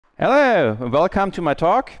Hello, and welcome to my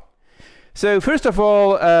talk. So first of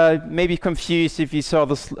all, maybe confused if you saw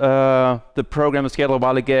this, the program schedule a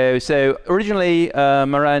while ago. So originally,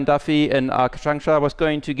 Marianne Duffy and Aakanksha was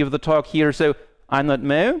going to give the talk here. So I'm not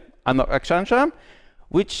Mo, I'm not Aakanksha,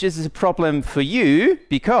 which is a problem for you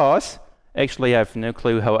because actually I have no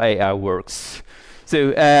clue how AI works.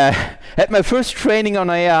 So at my first training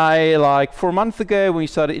on AI like 4 months ago when we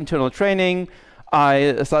started internal training,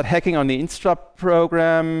 I started hacking on the InstructLab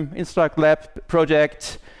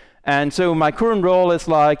project. And so my current role is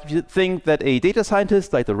like, if you think that a data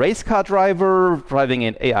scientist, like the race car driver driving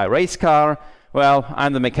an AI race car, well,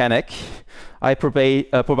 I'm the mechanic. I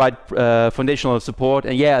provide foundational support,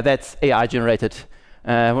 and yeah, that's AI generated.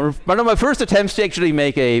 One of my first attempts to actually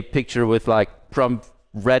make a picture with like from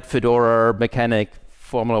red fedora mechanic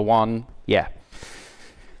Formula 1, yeah.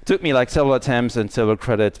 Took me like several attempts and several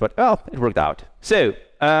credits, but well, it worked out. So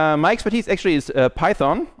my expertise actually is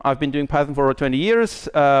Python. I've been doing Python for over 20 years.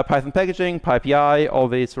 Python packaging, PyPI, all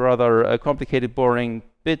these rather complicated, boring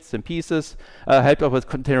bits and pieces. Helped out with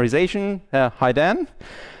containerization. Hi, Dan.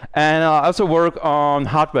 And I also work on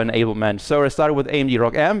hardware enablement. So I started with AMD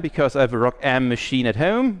ROCm because I have a ROCm machine at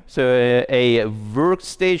home. So a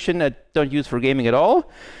workstation I don't use for gaming at all.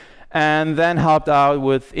 And then helped out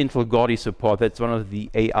with Intel Gaudi support. That's one of the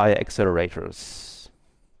AI accelerators.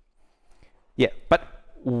 Yeah, but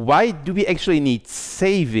why do we actually need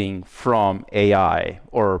saving from AI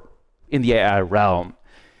or in the AI realm?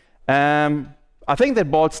 I think that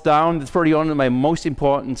boils down, that's probably one of my most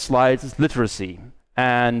important slides, is literacy.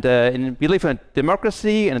 And we live in a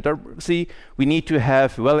democracy, and in a democracy, we need to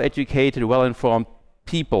have well-educated, well-informed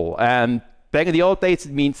people. And back in the old days,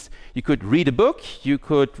 it means you could read a book, you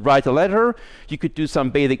could write a letter, you could do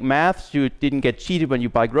some basic maths, you didn't get cheated when you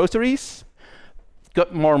buy groceries. It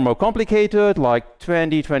got more and more complicated, like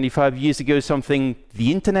 20, 25 years ago, the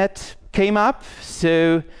internet came up.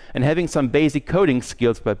 So, and having some basic coding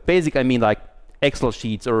skills, by basic I mean like Excel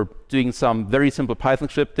sheets or doing some very simple Python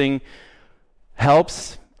scripting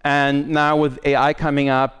helps. And now with AI coming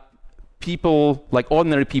up, people, like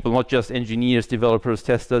ordinary people, not just engineers, developers,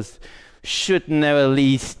 testers, should know at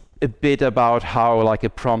least a bit about how like a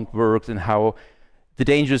prompt works and how the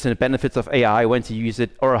dangers and the benefits of AI, when to use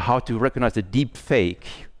it, or how to recognize a deep fake.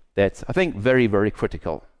 That's, I think, very, very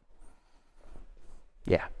critical.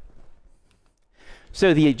 Yeah.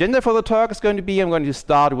 So the agenda for the talk is going to be, I'm going to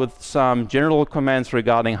start with some general comments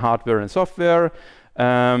regarding hardware and software,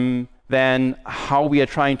 then how we are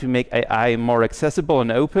trying to make AI more accessible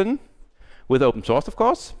and open, with open source, of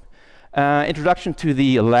course. Introduction to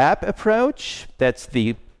the lab approach. That's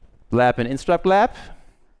the lab in InstructLab.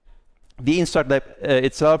 The InstructLab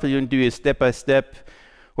itself, you're going to do a step-by-step,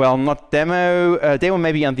 well, not demo. Demo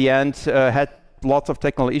maybe on the end. Had lots of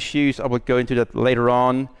technical issues. I will go into that later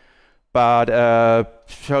on. But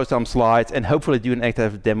show some slides and hopefully do an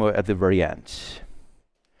active demo at the very end.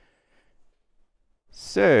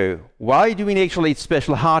 So why do we actually need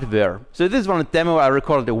special hardware? So this is one demo I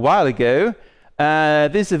recorded a while ago.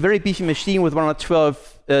 This is a very beefy machine with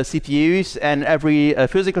 112 CPUs, and every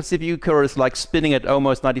physical CPU core is like spinning at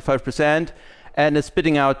almost 95%, and it's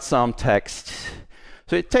spitting out some text.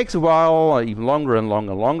 So it takes a while, or even longer and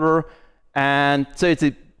longer and longer. And so it's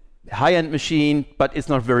a high-end machine, but it's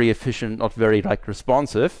not very efficient, not very like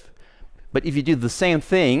responsive. But if you do the same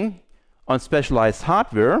thing on specialized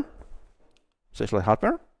hardware, like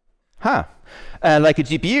a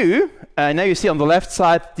GPU, now you see on the left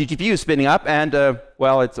side the GPU is spinning up, and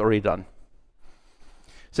well, it's already done.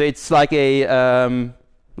 So it's like a at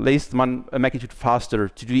least one magnitude faster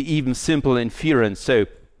to do even simple inference, so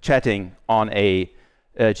chatting on a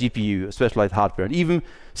GPU, specialized hardware. And even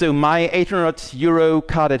so, my €800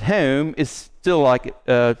 card at home is still like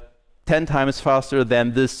 10 times faster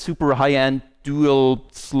than this super high-end dual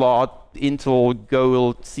slot Intel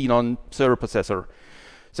Gold Xenon server processor.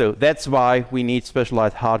 So that's why we need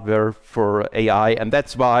specialized hardware for AI, and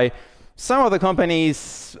that's why some of the companies'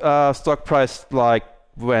 stock price like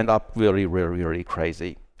went up really, really, really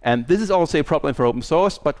crazy. And this is also a problem for open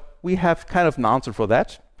source, but we have kind of an answer for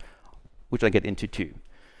that, which I get into too.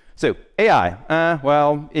 So AI,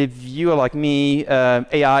 well, if you are like me,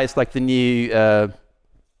 AI is like the new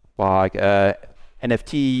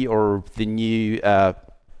NFT or the new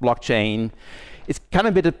blockchain. It's kind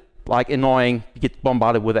of a bit like annoying to get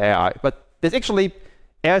bombarded with AI, but there's actually,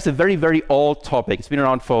 AI is a very, very old topic. It's been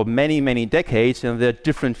around for many, many decades, and there are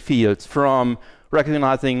different fields, from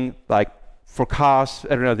recognizing like forecasts,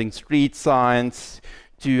 recognizing street signs,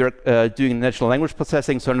 to doing natural language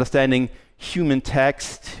processing, so understanding human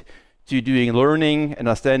text, to doing learning,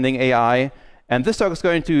 understanding AI, And this talk is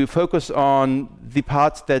going to focus on the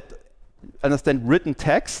parts that understand written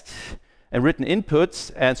text and written inputs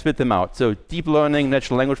and split them out. So deep learning,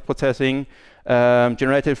 natural language processing,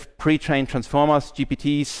 generative pre-trained transformers,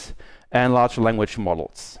 GPTs, and large language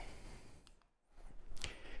models.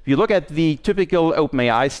 If you look at the typical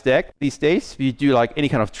OpenAI stack these days, we do like any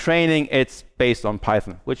kind of training, it's based on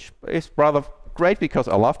Python, which is rather great because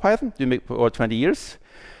I love Python, doing it for over 20 years,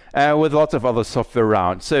 with lots of other software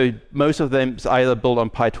around. So most of them is either built on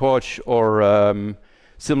PyTorch or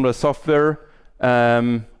similar software.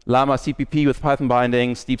 Llama CPP with Python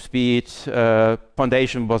bindings, deep speed,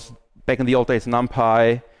 Foundation was back in the old days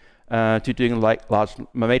NumPy, to doing like large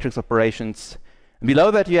matrix operations. And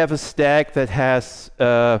below that you have a stack that has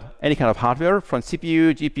any kind of hardware from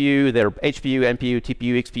CPU, GPU, there are HPU, NPU,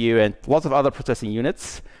 TPU, XPU, and lots of other processing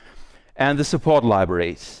units, and the support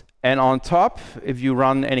libraries. And on top, if you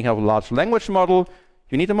run any kind of large language model,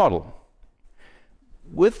 you need a model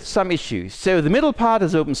with some issues. So the middle part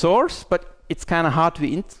is open source, but it's kind of hard to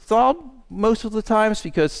install most of the times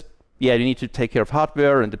because, yeah, you need to take care of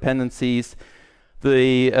hardware and dependencies.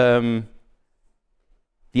 The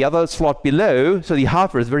other slot below, so the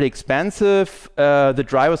hardware is very expensive. The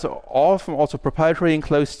drivers are often also proprietary and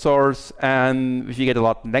closed source. And if you get a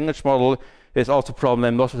large language model, there's also a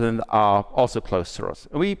problem. Most of them are also closed source.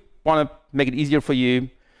 And we want to make it easier for you.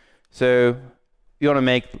 So we want to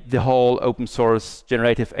make the whole open source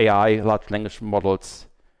generative AI, large language models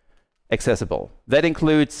accessible. That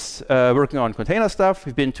includes working on container stuff.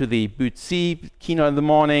 We've been to the bootc keynote in the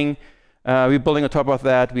morning. We're building on top of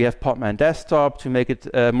that. We have Podman Desktop to make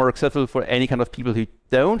it more accessible for any kind of people who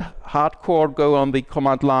don't hardcore go on the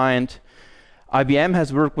command line. IBM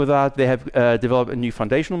has worked with that. They have developed a new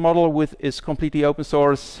foundational model which is completely open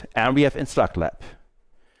source. And we have InstructLab.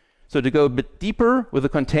 So to go a bit deeper with the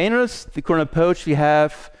containers, the current approach we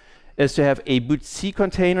have is to have a bootc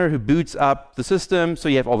container who boots up the system. So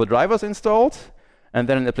you have all the drivers installed, and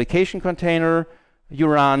then an application container you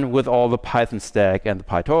run with all the Python stack and the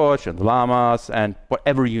PyTorch and the llamas and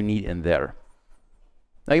whatever you need in there.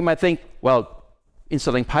 Now you might think, well,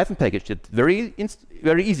 installing Python package, it's very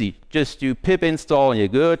easy. Just do pip install and you're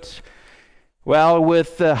good. Well,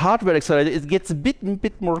 with hardware accelerator, it gets a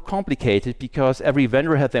bit more complicated because every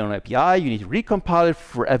vendor has their own API. You need to recompile it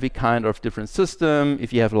for every kind of different system.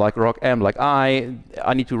 If you have like ROCm, like I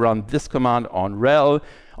need to run this command on RHEL.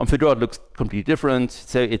 On Fedora, it looks completely different,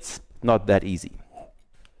 so it's not that easy.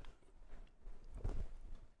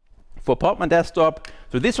 For Podman Desktop,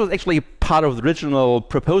 so this was actually part of the original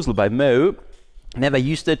proposal by Mo. Never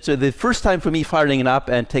used it, so the first time for me firing it up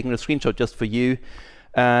and taking a screenshot just for you.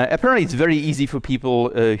 Apparently it's very easy for people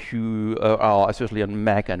who are especially on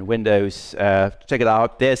Mac and Windows. Check it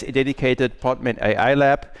out. There's a dedicated Podman AI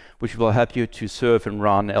lab which will help you to serve and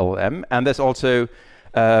run LLM, and there's also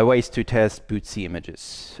ways to test bootc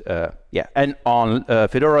images. Yeah, and on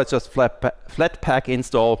Fedora it's just flatpak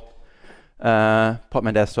install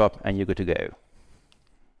Podman Desktop and you're good to go.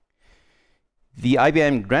 The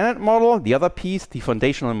IBM Granite model, the other piece, the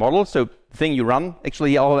foundational model, so the thing you run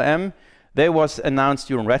actually LLM, there was announced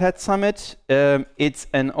during Red Hat Summit. It's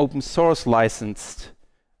an open source licensed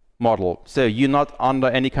model. So you're not under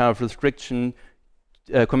any kind of restriction,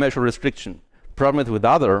 commercial restriction. Problem with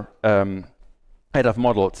other kind of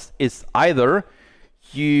models is either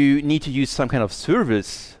you need to use some kind of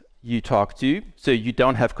service you talk to, so you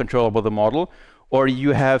don't have control over the model, or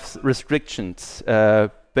you have restrictions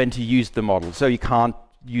when to use the model. So you can't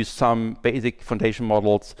use some basic foundation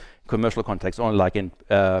models in commercial context, only like in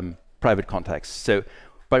private context. So,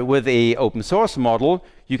 but with a open source model,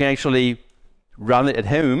 you can actually run it at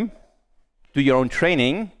home, do your own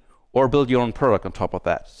training, or build your own product on top of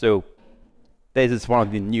that. So this is one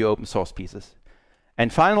of the new open source pieces.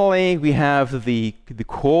 And finally, we have the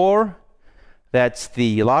core. That's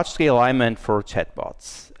the large-scale alignment for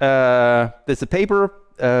chatbots. There's a paper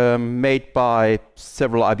made by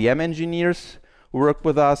several IBM engineers who work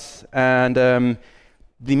with us, and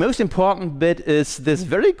the most important bit is this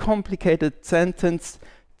very complicated sentence: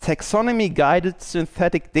 taxonomy-guided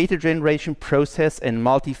synthetic data generation process and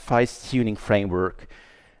multi-phase tuning framework.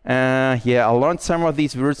 Yeah, I learned some of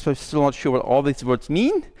these words, but I'm still not sure what all these words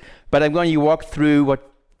mean. But I'm going to walk through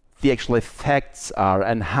what the actual effects are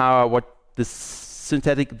and what the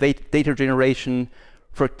synthetic data generation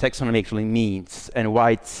for taxonomy actually means and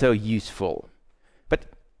why it's so useful. But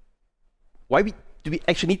why do we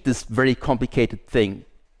actually need this very complicated thing?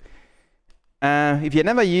 If you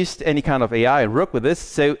never used any kind of AI and work with this,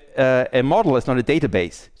 so a model is not a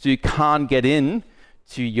database. So you can't get in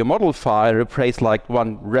to your model file and replace like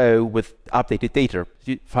one row with updated data. If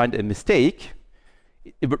you find a mistake,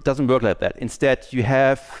 It doesn't work like that. Instead, you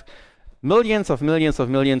have millions of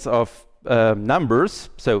numbers,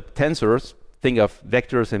 so tensors, think of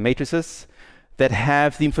vectors and matrices, that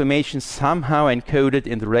have the information somehow encoded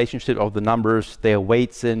in the relationship of the numbers, their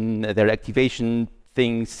weights and their activation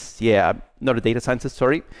things. Yeah, I'm not a data scientist,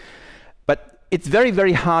 sorry. But it's very,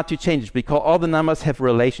 very hard to change it because all the numbers have a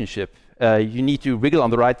relationship. You need to wiggle on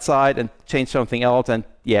the right side and change something else, and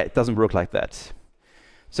yeah, it doesn't work like that.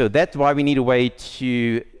 So that's why we need a way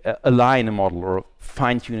to align a model or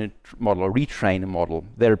fine-tune a model or retrain a model.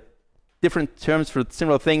 There are different terms for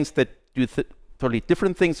similar things that do totally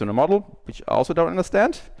different things on a model, which I also don't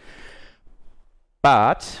understand.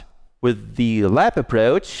 But with the lab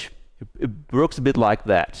approach, it works a bit like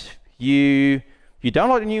that. You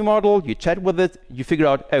download a new model, you chat with it, you figure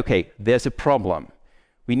out, okay, there's a problem.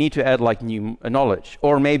 We need to add like new knowledge.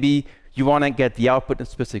 Or maybe you want to get the output in a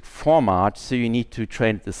specific format, so you need to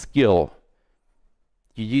train the skill.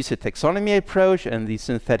 You use a taxonomy approach and the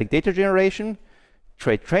synthetic data generation,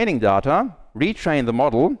 training data, retrain the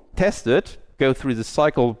model, test it, go through the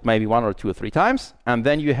cycle maybe 1 or 2 or 3 times, and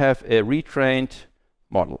then you have a retrained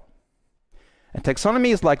model. And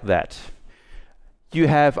taxonomy is like that. You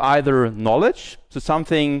have either knowledge, so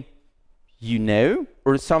something you know,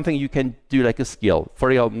 or something you can do like a skill.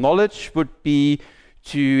 For example, knowledge would be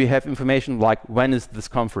to have information like when is this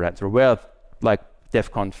conference, or where, like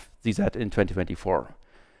DevConf.CZ in 2024.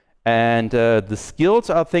 And the skills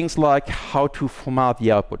are things like how to format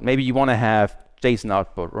the output. Maybe you want to have JSON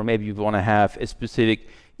output, or maybe you want to have a specific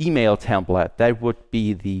email template. That would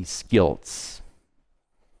be the skills.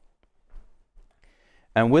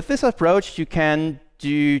 And with this approach, you can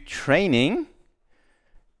do training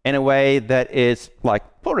in a way that is like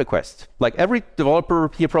pull request. Like every developer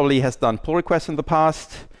here probably has done pull requests in the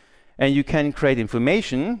past, and you can create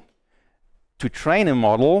information to train a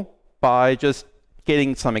model by just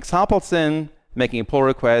getting some examples in, making a pull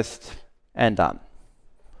request, and done.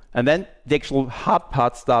 And then the actual hard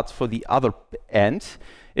part starts for the other end.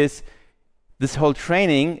 Is this whole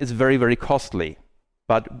training is very, very costly.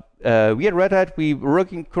 But we at Red Hat, we're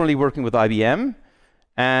currently working with IBM.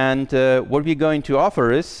 And what we're going to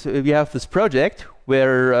offer is we have this project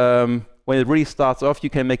where when it really starts off, you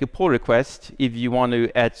can make a pull request if you want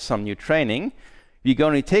to add some new training. We're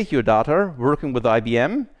going to take your data, working with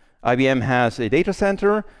IBM. IBM has a data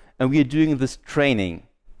center, and we are doing this training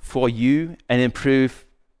for you and improve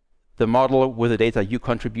the model with the data you're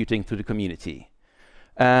contributing to the community.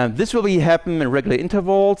 This will happen in regular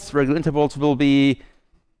intervals. Regular intervals will be,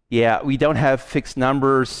 yeah, we don't have fixed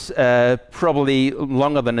numbers, probably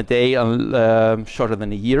longer than a day, shorter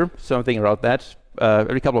than a year, something around that,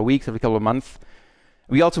 every couple of weeks, every couple of months.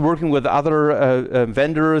 We're also working with other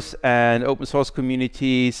vendors and open source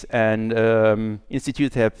communities and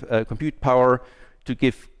institutes that have compute power to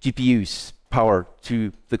give GPUs power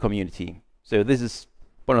to the community. So this is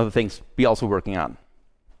one of the things we're also working on.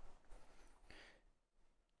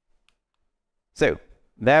 So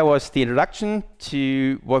that was the introduction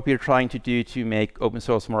to what we're trying to do to make open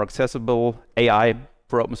source more accessible, AI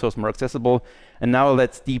for open source more accessible. And now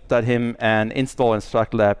let's deep dive in and install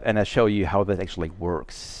InstructLab, and I'll show you how that actually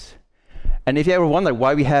works. And if you ever wonder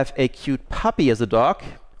why we have a cute puppy as a dog,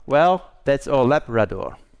 well, that's our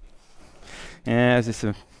Labrador. This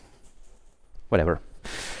is whatever.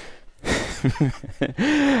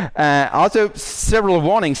 Also, several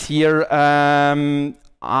warnings here.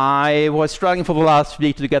 I was struggling for the last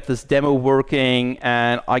week to get this demo working,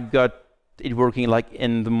 and I got it working like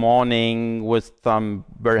in the morning with some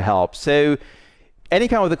very help. So any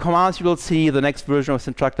kind of the commands you will see, the next version of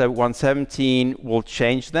InstructLab 1.17 will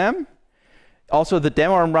change them. Also, the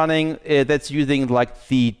demo I'm running, that's using like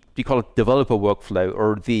we call it developer workflow,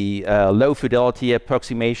 or the low fidelity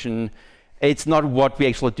approximation. It's not what we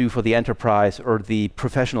actually do for the enterprise or the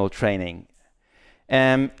professional training.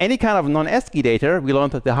 Any kind of non-ASCII data, we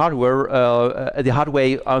learned that the hard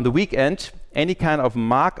way on the weekend, any kind of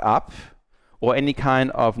markup or any kind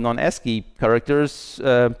of non-ASCII characters,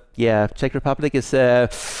 yeah, Czech Republic is,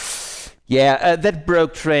 that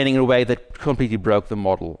broke training in a way that completely broke the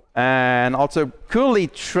model. And also, currently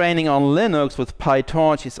training on Linux with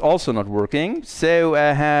PyTorch is also not working. So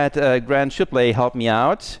I had Grant Shipley help me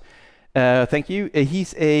out. Thank you.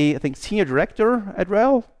 He's a, I think, senior director at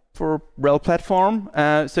RHEL for RHEL platform.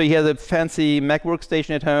 So he has a fancy Mac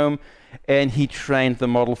workstation at home, and he trained the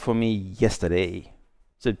model for me yesterday.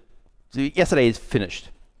 So yesterday is finished.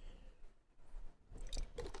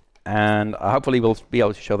 And hopefully we'll be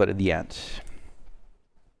able to show that at the end.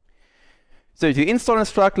 So to install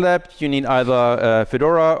InstructLab, you need either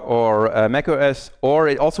Fedora or Mac OS, or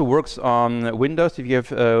it also works on Windows if you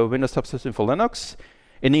have a Windows subsystem for Linux.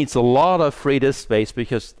 It needs a lot of free disk space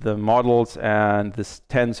because the models and the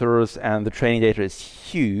tensors and the training data is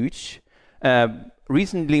huge.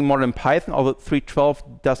 Recently, modern Python, although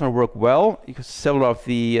 3.12 does not work well because several of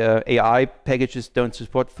the AI packages don't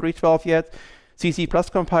support 3.12 yet.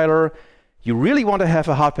 CC+ compiler, you really want to have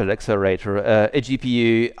a hardware accelerator, a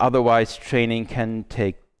GPU, otherwise training can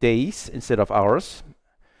take days instead of hours.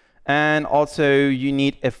 And also you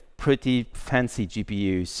need a pretty fancy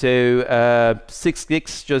GPU. So 6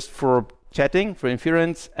 gigs just for chatting, for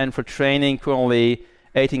inference, and for training currently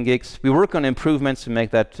 18 gigs. We work on improvements to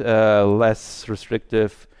make that less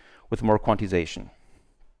restrictive with more quantization.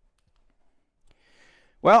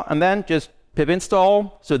 Well, and then just pip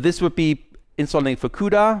install. So this would be installing for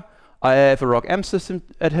CUDA. I have a ROC-M system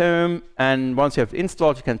at home, and once you have it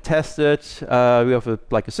installed, you can test it. We have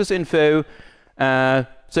like a sysinfo.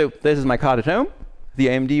 So this is my card at home, the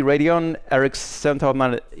AMD Radeon RX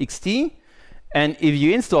 7900 XT. And if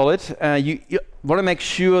you install it, you want to make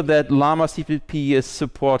sure that Llama CPP is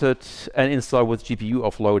supported and installed with GPU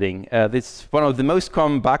offloading. This is one of the most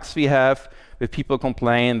common bugs we have, where people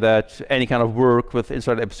complain that any kind of work with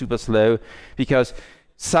InstructLab is super slow because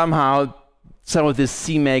somehow some of these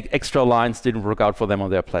CMake extra lines didn't work out for them on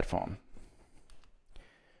their platform.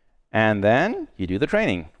 And then you do the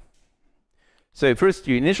training. So first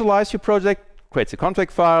you initialize your project, creates a config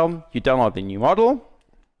file, you download the new model,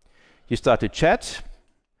 you start to chat.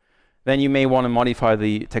 Then you may want to modify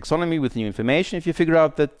the taxonomy with new information if you figure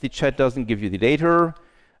out that the chat doesn't give you the data.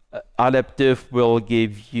 ILab will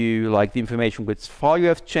give you like the information which file you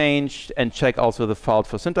have changed, and check also the file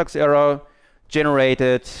for syntax error. Generate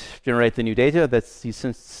the new data. That's the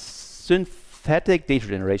synthetic data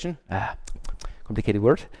generation. Complicated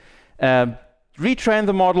word. Retrain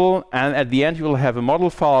the model, and at the end you will have a model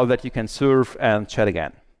file that you can serve and chat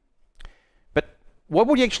again. But what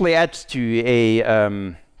would you actually add to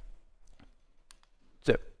a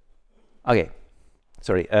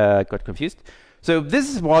got confused. So this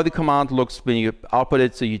is how the command looks when you output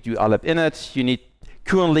it. So you do ILab init. You need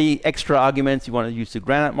currently extra arguments. You want to use the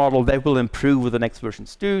Granite model. That will improve with the next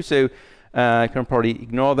versions too. So you can probably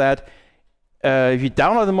ignore that. If you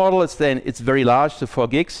download the model, it's very large, so 4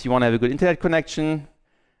 gigs. You want to have a good internet connection.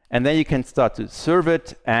 And then you can start to serve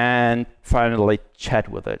it and finally chat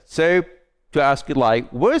with it. So to ask it like,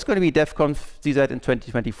 where is going to be DevConf.CZ in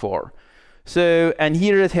 2024? So, and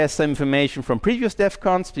here it has some information from previous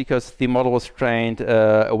DevCons because the model was trained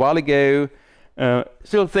a while ago.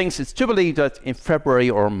 Still thinks it's typically in February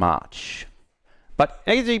or March. But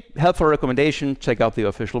actually, helpful recommendation, check out the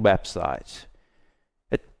official website.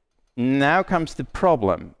 Now comes the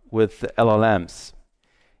problem with the LLMs.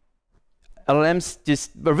 LLMs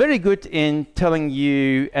just were very good in telling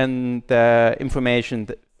you and the information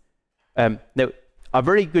that are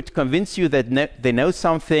very good to convince you that they know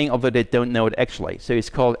something, although they don't know it actually. So it's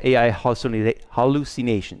called AI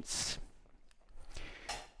hallucinations.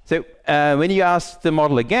 So when you ask the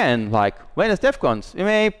model again, like, when is DevCons? You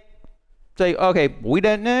may say, okay, we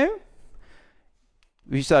don't know.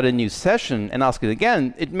 If you start a new session and ask it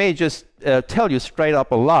again, it may just tell you straight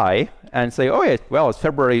up a lie and say, oh yeah, well, it's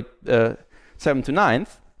February 7th to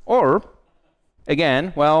 9th. Or,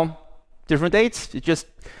 again, well, different dates. It's just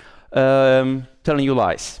telling you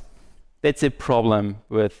lies. That's a problem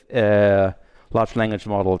with large language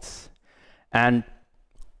models. And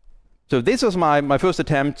so this was my first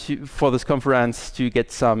attempt for this conference to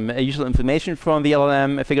get some useful information from the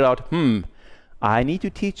LLM. I figured out, I need to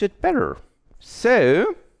teach it better.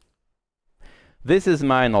 So this is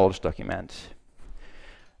my knowledge document.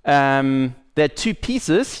 There are 2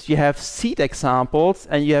 pieces. You have seed examples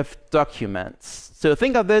and you have documents. So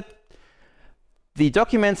think of it. The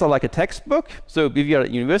documents are like a textbook. So if you're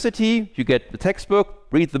at university, you get the textbook,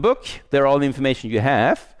 read the book. There are all the information you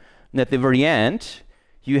have. And at the very end,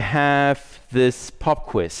 you have this pop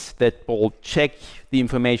quiz that will check the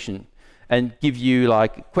information and give you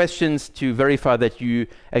like questions to verify that you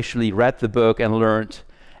actually read the book and learned.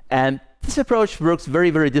 And this approach works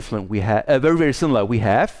very, very different. We have very, very similar. We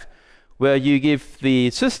have where you give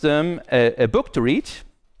the system a book to read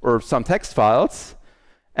or some text files,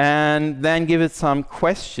 and then give it some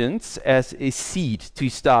questions as a seed to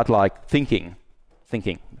start like thinking.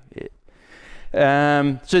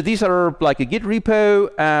 So these are like a Git repo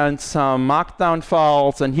and some markdown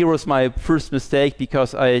files. And here was my first mistake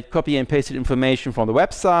because I copy and pasted information from the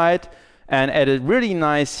website and added really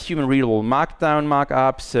nice human readable markdown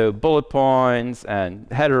markup. So bullet points and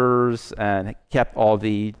headers, and kept all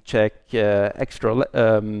the extra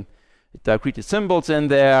diacritic symbols in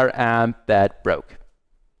there, and that broke.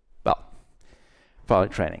 Well, for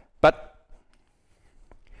training. But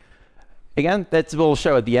again, that will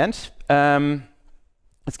show at the end.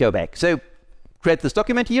 Let's go back. So create this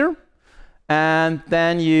document here, and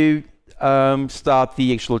then you start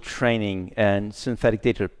the actual training and synthetic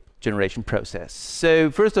data generation process.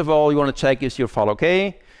 So first of all, you want to check is your file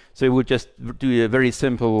okay. So you would just do a very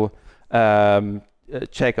simple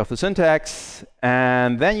check of the syntax,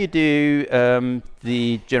 and then you do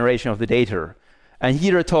the generation of the data. And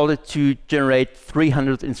here I told it to generate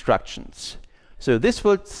 300 instructions. So this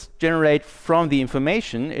will generate from the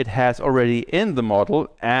information it has already in the model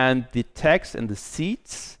and the text and the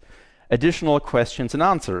seeds additional questions and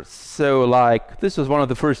answers. So like this was one of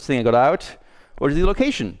the first things I got out. What is the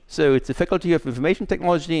location? So it's the Faculty of Information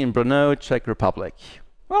Technology in Brno, Czech Republic.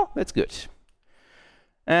 Well, that's good.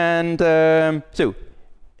 And so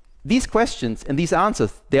these questions and these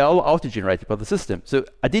answers, they're all auto-generated by the system. So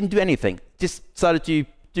I didn't do anything, just started to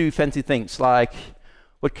do fancy things like,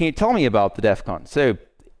 what can you tell me about the DevCon? So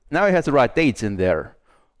now it has the right dates in there.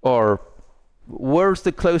 Or where's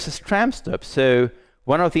the closest tram stop? So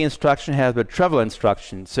one of the instructions has the travel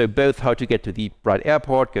instructions. So both how to get to the right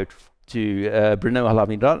airport, go to Brno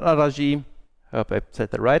Hlavní nádraží, I hope I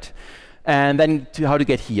said that right, and then to how to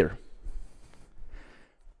get here.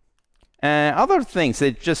 Other things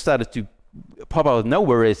that just started to pop out of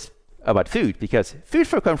nowhere is about food, because food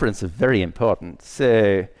for conference is very important.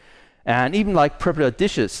 So, and even like popular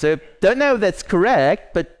dishes. So don't know if that's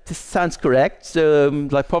correct, but this sounds correct. So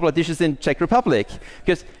like popular dishes in Czech Republic,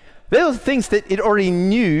 because those things that it already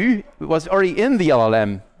knew was already in the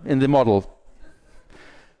LLM, in the model.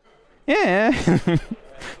 Yeah.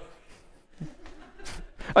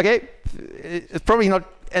 Okay, it's probably not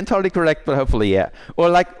entirely correct, but hopefully, yeah. Or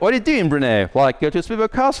like, what do you do in Brno? Like, go to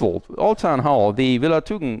Spielberg Castle, Old Town Hall, the Villa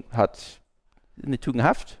Tugendhat. In the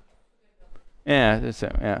Tugendhaft? Yeah, so,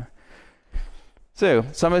 yeah. So,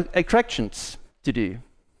 some attractions to do.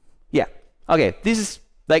 Yeah, okay, this is,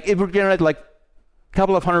 like, it will generate like a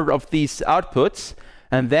couple of hundred of these outputs,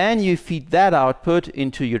 and then you feed that output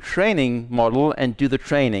into your training model and do the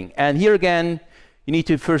training. And here again, you need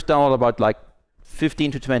to first download about like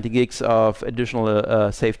 15 to 20 gigs of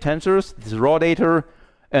additional safe tensors. This is raw data,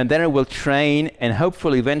 and then it will train and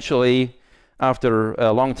hopefully eventually, after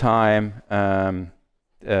a long time,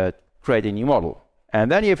 create a new model.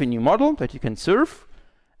 And then you have a new model that you can serve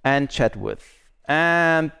and chat with.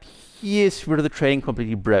 And here's where the training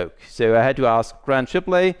completely broke. So I had to ask Grant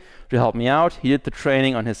Shipley to help me out. He did the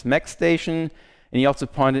training on his Mac station, and he also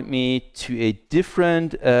pointed me to a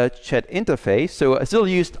different chat interface. So I still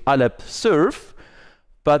used ILab serve,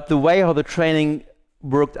 but the way how the training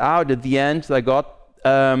worked out at the end, I got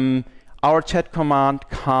our chat command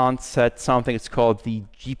can't set something. It's called the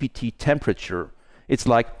GPT temperature. It's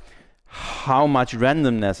like how much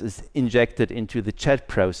randomness is injected into the chat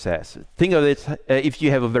process. Think of it, if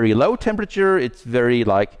you have a very low temperature, it's very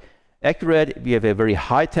like accurate. If you have a very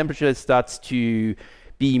high temperature, it starts to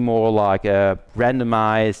be more like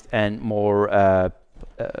randomized and more,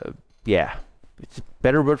 yeah, it's a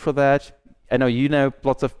better word for that. I know you know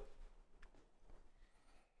lots of,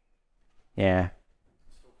 yeah.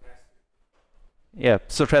 Yeah,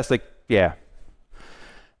 stochastic, yeah.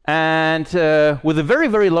 And with a very,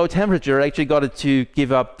 very low temperature, I actually got it to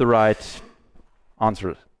give up the right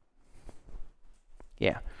answer.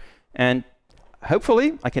 Yeah. And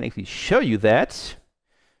hopefully, I can actually show you that.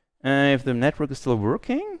 If the network is still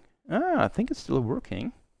working. I think it's still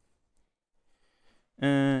working.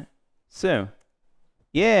 So,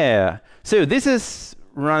 yeah. So this is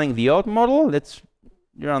running the old model. Let's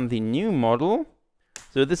run the new model.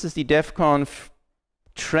 So this is the DevConf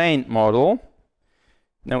trained model.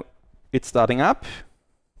 Now it's starting up.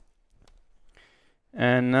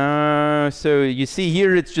 And so you see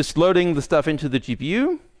here it's just loading the stuff into the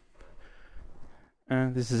GPU.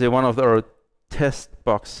 This is one of our test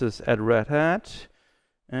boxes at Red Hat.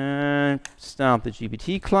 Start the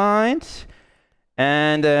GPT client.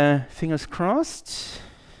 And fingers crossed.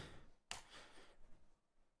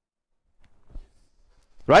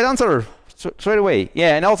 Right answer straight away.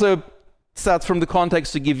 Yeah, and also starts from the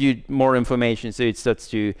context to give you more information, so it starts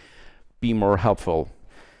to be more helpful.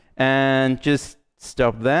 And just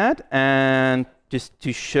stop that, and just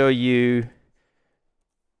to show you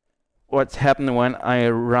what's happening when I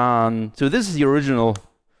run. So this is the original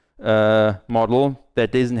model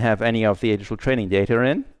that doesn't have any of the additional training data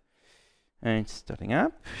in. And it's starting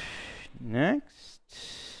up. Next.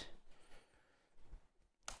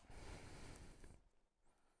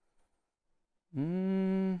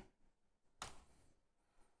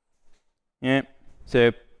 Yeah,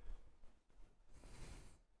 so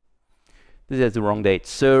this has the wrong date.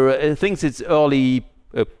 So it thinks it's early,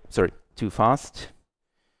 sorry, too fast.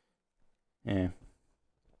 Yeah.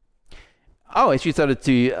 Oh, she started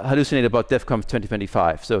to hallucinate about DevConf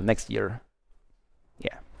 2025, so next year.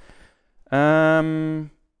 Yeah.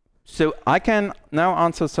 So I can now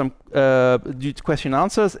answer some question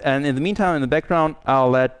answers, and in the meantime, in the background, I'll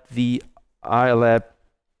let the ILab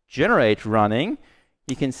generate running.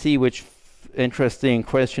 You can see which interesting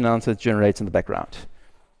question answer generates in the background.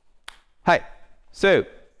 Hi. So,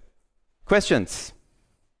 questions?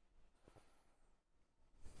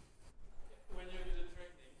 When you do the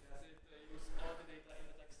training, does it use all the data in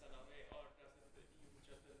the taxonomy, or does it use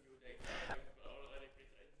just the new data?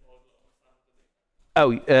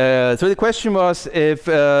 Oh, so the question was if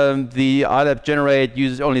the ILab generate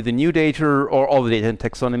uses only the new data or all the data in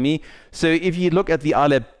taxonomy. So if you look at the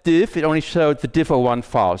ILab diff, it only showed the diff of one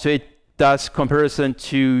file. So it does comparison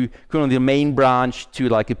to currently the main branch to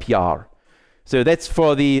like a PR. So that's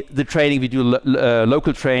for the training we do,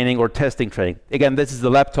 local training or testing training. Again, this is the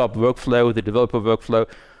laptop workflow, the developer workflow.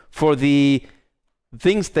 For the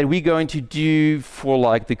things that we're going to do for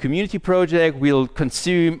like the community project, we'll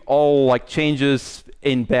consume all like changes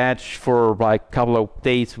in batch for like a couple of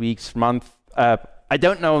days, weeks, month. I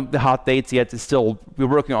don't know the hard dates yet. It's still, we're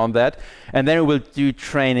working on that. And then we'll do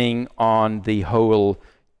training on the whole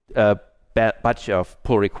batch of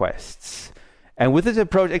pull requests. And with this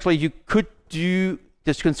approach, actually, you could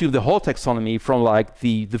just consume the whole taxonomy from like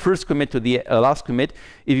the first commit to the last commit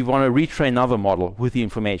if you want to retrain another model with the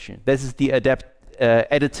information. This is the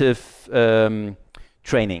additive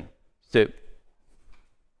training. So,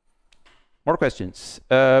 more questions?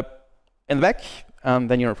 In the back,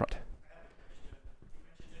 then you're in front.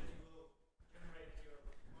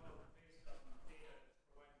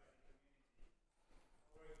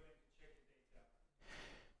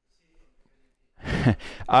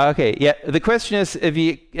 Okay, yeah, the question is if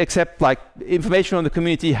we accept like information on the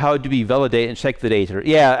community, how do we validate and check the data?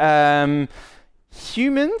 Yeah,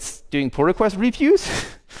 humans doing pull request reviews.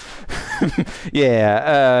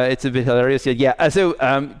 Yeah, it's a bit hilarious. Yeah, so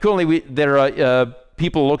currently there are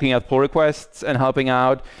people looking at pull requests and helping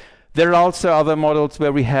out. There are also other models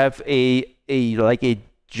where we have a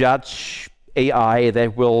judge AI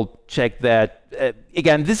that will check that.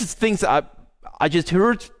 Again, this is things I just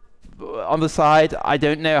heard on the side. I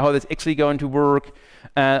don't know how that's actually going to work.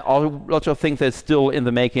 Lots of things that's still in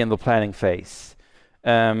the making and the planning phase.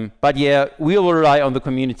 But yeah, we will rely on the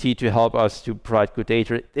community to help us to provide good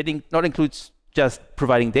data. It not includes just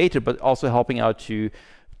providing data, but also helping out to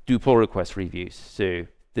do pull request reviews. So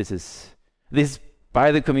this is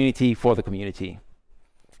by the community for the community.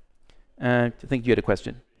 I think you had a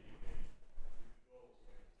question.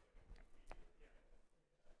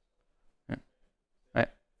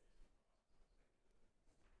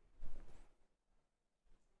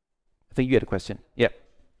 I think you had a question. Yeah.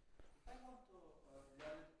 I want to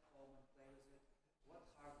learn at home and play with it. What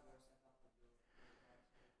hardware setup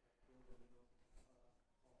would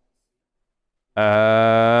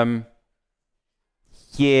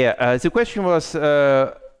you Yeah, the question was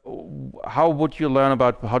how would you learn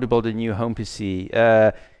about how to build a new home PC?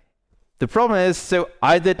 The problem is, so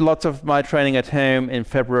I did lots of my training at home in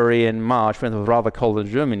February and March when it was rather cold in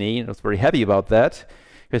Germany, and I was very happy about that.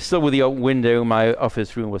 Because still with the open window, my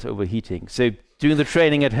office room was overheating. So doing the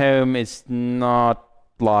training at home is not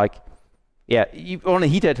like, yeah, you want to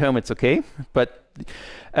heat at home, it's okay. But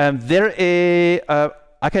I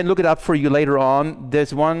can look it up for you later on.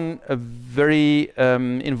 There's one very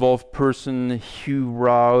involved person who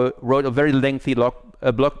wrote a very lengthy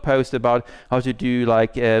blog post about how to do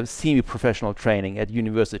like semi-professional training at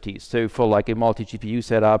universities. So for like a multi-GPU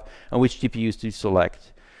setup and which GPUs to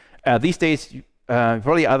select. These days,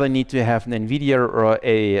 probably either need to have an NVIDIA or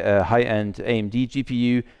a high-end AMD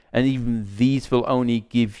GPU, and even these will only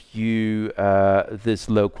give you this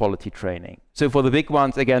low-quality training. So for the big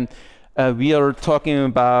ones, again, we are talking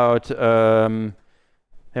about, here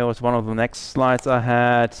was one of the next slides I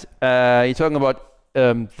had. You're talking about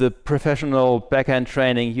the professional back-end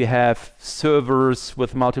training. You have servers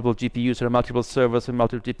with multiple GPUs or multiple servers and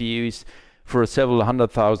multiple GPUs for several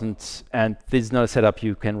 100,000, and this is not a setup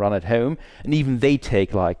you can run at home. And even they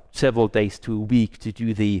take like several days to a week to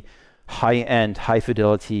do the high-end,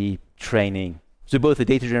 high-fidelity training. So both the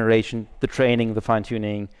data generation, the training, the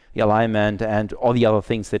fine-tuning, the alignment, and all the other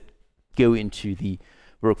things that go into the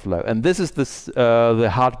workflow. And this is the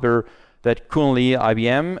hardware that currently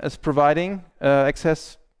IBM is providing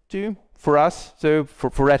access to for us, so for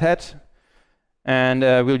Red Hat. And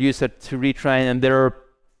we'll use that to retrain, and there are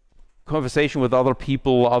conversation with other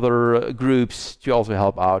people, other groups to also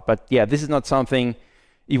help out. But yeah, this is not something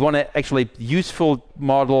you want to actually useful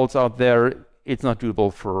models out there. It's not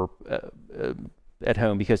doable for at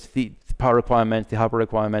home because power requirements, the hardware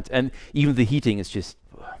requirements, and even the heating is just,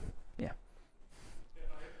 yeah.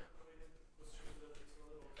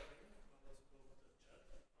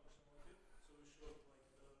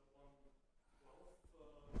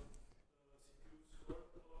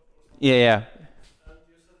 Yeah.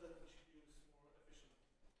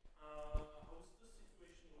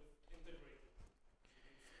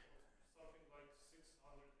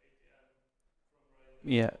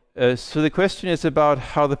 Yeah. So the question is about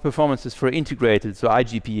how the performance is for integrated, so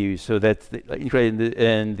iGPU, so that's integrated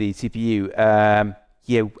in the CPU.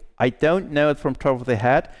 Yeah, I don't know it from top of the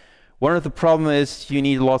head. One of the problems is you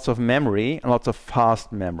need lots of memory and lots of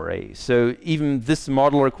fast memory. So even this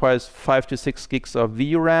model requires 5 to 6 gigs of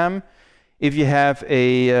VRAM. If you have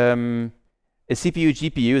a CPU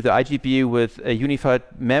GPU, the iGPU with a unified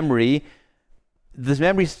memory, this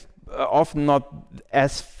memory is often not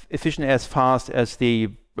as efficient, as fast as the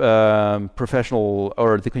professional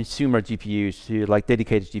or the consumer GPUs, like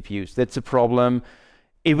dedicated GPUs. That's a problem.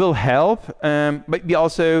 It will help, but we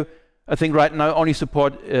also, I think right now only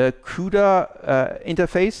support CUDA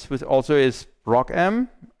interface, which also is ROCm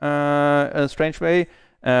in a strange way,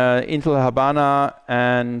 Intel Habana,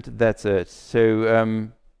 and that's it. So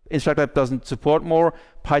InstructLab doesn't support more.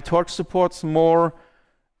 PyTorch supports more.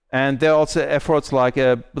 And there are also efforts like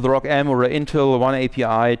the ROCm or Intel One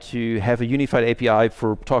API to have a unified API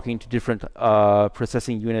for talking to different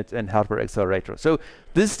processing units and hardware accelerators. So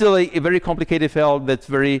this is still a very complicated field. That's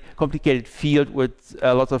very complicated field with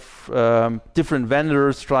lots of different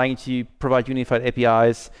vendors trying to provide unified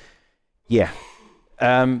APIs. Yeah,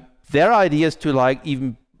 there are ideas to like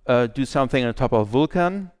even do something on top of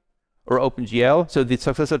Vulkan or OpenGL. So the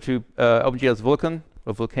successor to OpenGL is Vulkan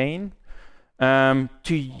or Vulkan.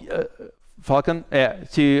 To Falcon,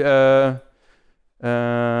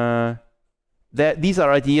 these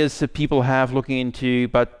are ideas that people have looking into,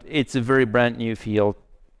 but it's a very brand new field.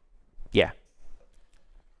 Yeah.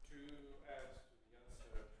 To add to the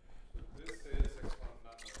answer, so this is X1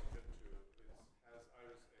 Nano Gen 2. It has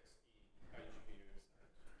Iris Xe iGPUs,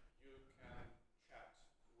 and you can chat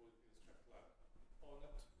with InstructLab on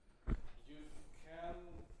it. You can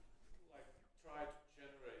like try to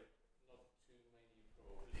generate not too many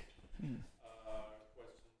probably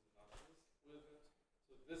questions and answers with it.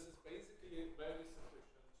 So this is basically very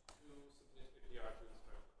sufficient to submit API to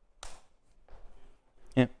InstructLab.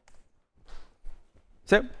 Yeah.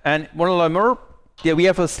 So, and want to learn more? Yeah, we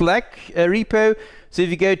have a Slack repo. So if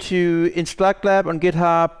you go to InstructLab on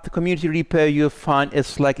GitHub, the community repo, you'll find a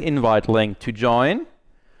Slack invite link to join.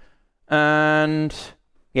 And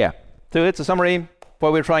yeah, so it's a summary of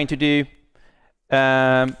what we're trying to do.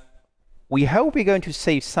 We hope we're going to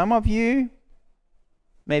save some of you,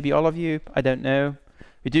 maybe all of you, I don't know.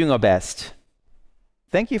 We're doing our best.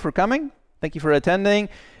 Thank you for coming. Thank you for attending.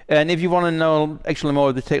 And if you want to know actually more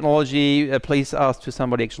of the technology, please ask to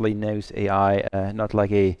somebody actually knows AI, not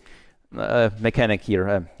like a mechanic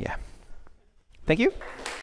here. Yeah. Thank you.